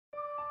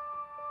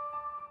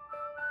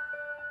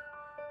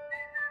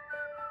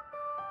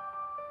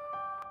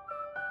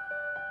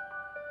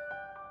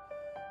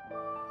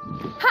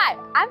Hi,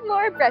 I'm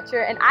Laura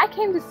Brecher, and I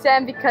came to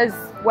STEM because,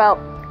 well,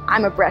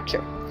 I'm a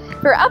Brecher. If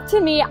it were up to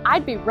me,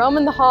 I'd be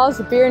roaming the halls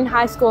of Bearden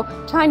High School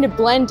trying to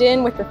blend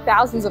in with the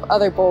thousands of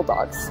other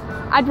bulldogs.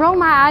 I'd roll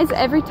my eyes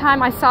every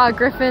time I saw a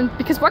griffin,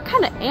 because what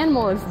kind of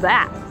animal is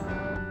that?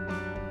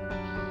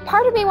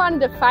 Part of me wanted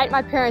to fight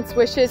my parents'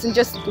 wishes and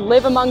just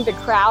live among the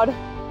crowd,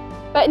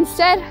 but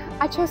instead,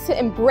 I chose to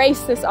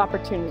embrace this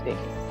opportunity.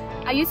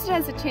 I used it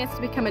as a chance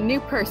to become a new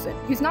person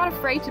who's not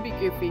afraid to be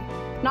goofy,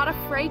 not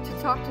afraid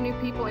to talk to new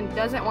people, and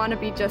doesn't want to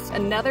be just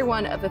another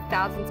one of the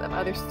thousands of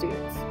other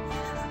students.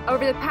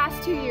 Over the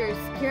past 2 years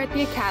here at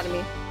the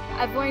Academy,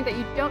 I've learned that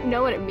you don't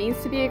know what it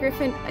means to be a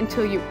Griffin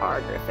until you are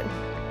a Griffin.